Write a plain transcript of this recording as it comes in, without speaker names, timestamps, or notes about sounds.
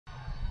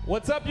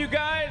What's up, you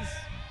guys?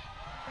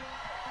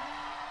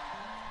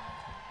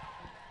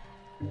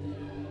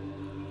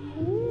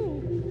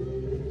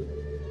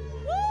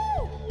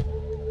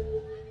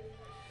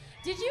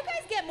 Did you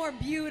guys get more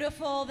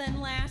beautiful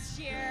than last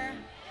year?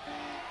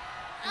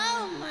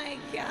 Oh my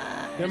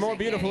God. They're more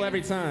beautiful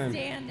every time.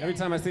 Stand it. Every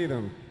time I see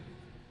them.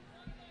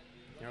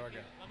 Let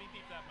me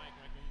beep that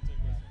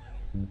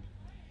mic.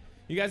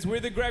 You guys, we're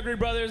the Gregory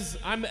Brothers.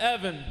 I'm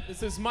Evan.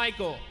 This is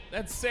Michael.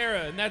 That's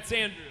Sarah, and that's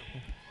Andrew.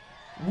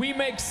 We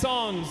make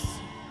songs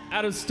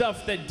out of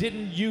stuff that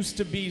didn't used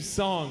to be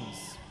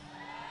songs.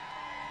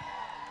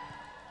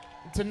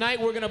 Tonight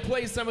we're gonna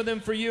play some of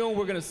them for you, and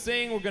we're gonna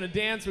sing, we're gonna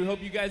dance. We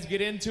hope you guys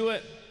get into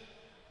it.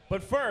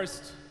 But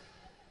first,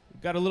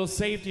 we've got a little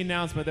safety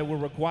announcement that we're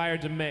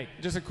required to make.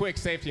 Just a quick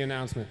safety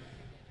announcement.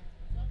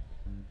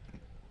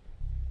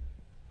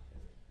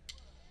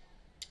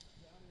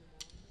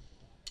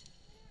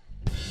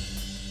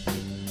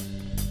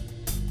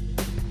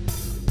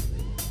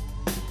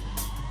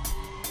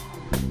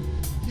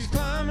 He's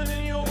climbing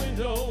in your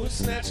window,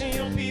 snatching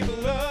your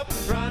people up,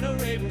 trying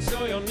to rape them,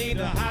 so you'll need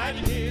to hide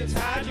your kids,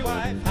 hide your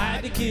wife,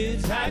 hide the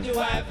kids, hide your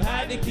wife,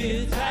 hide the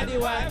kids, hide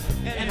your wife,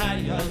 and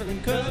hide your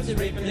husband, cause they're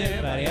raping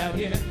everybody out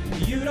here.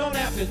 You don't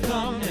have to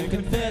come and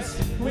confess,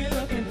 we're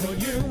looking for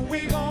you,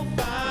 we gon'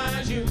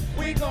 find you,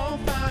 we gon'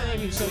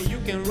 find you, so you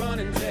can run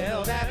and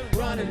tell that,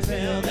 run and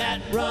tell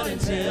that, run and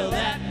tell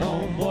that,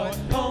 homeboy,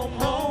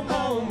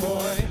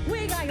 homeboy.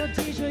 We got your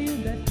t-shirt,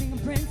 you got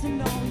fingerprints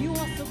and all. You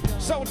are so dumb.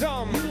 So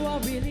dumb. You are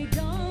really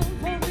dumb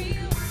for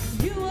real.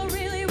 You are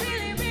really,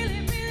 really,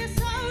 really, really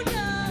so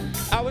dumb.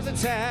 I was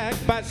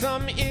attacked by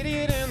some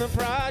idiot in the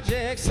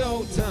project.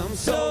 So dumb,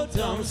 so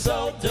dumb,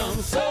 so dumb,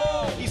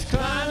 so. He's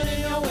climbing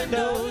in your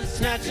windows,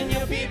 snatching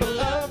your people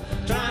up,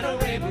 trying to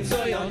rape them,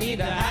 so you'll need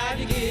to hide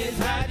your kids,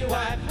 hide your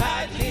wife,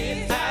 hide your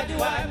kids, hide your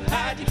wife,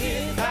 hide your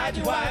kids, hide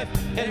your wife,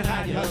 and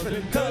hide your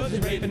husband, cause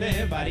he's raping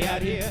everybody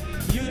out here.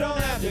 You don't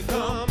have to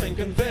come and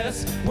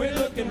confess, we're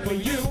looking for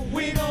you,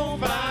 we gon'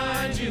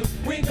 find you,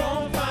 we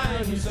gon'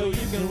 find you, so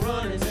you can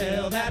run and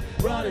tell that,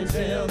 run and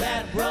tell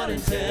that, run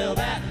and tell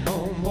that,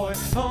 homeboy,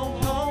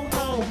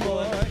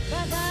 homeboy.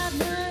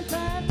 5'9",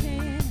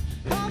 5'10",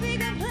 all big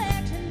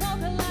complexion,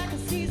 walking like a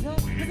Caesar,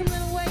 with a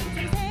little weight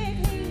and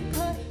take clean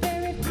cut,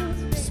 very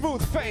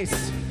Smooth face.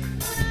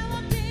 When I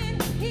walked in,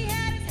 he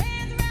had his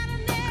hands around her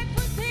neck,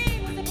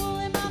 proceed with the pull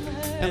him off of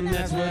her. And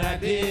that's what I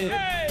did.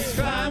 He's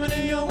climbing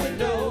in your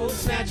window,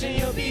 snatching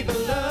your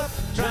people up,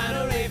 trying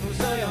to rape them,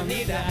 so you'll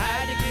need to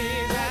hide your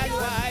kids, hide your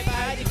wife,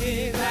 hide your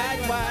kids, hide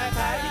your wife,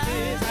 hide your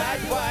kids,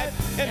 hide your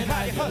wife, and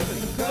hide your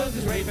husband, cause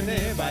he's raping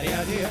everybody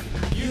out here.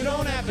 You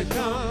don't have to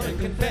come and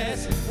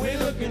confess, we're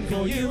looking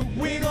for you,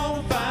 we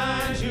gon'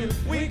 find you,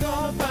 we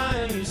gon'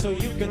 find you, so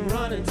you can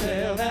run and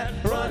tell that,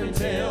 run and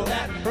tell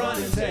that,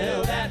 run and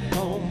tell that,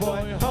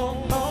 homeboy,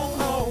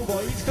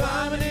 homeboy. He's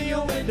climbing in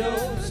your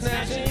window,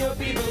 snatching your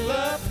people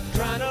up,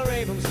 trying to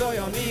rape them, so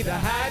you'll need to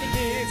hide your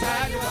kids,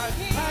 hide your wife,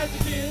 hide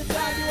your kids,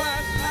 hide your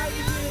wife, hide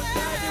your kids,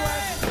 hide your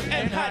wife,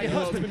 and hide your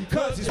husband,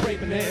 cause he's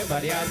raping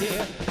everybody out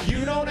here.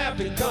 You don't have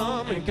to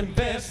come and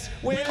confess,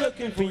 we're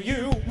looking for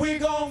you, we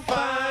gon'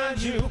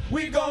 find you,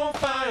 we gon'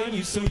 find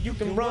you, so you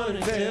can run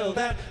and tell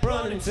that,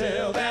 run and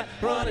tell that,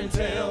 run and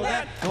tell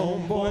that,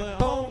 homeboy,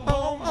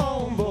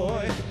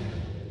 homeboy.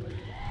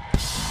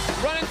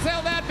 Run and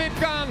tell that,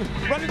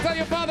 VidCon. Run and tell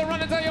your father, run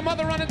and tell your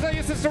mother, run and tell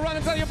your sister, run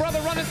and tell your brother,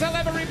 run and tell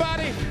everybody.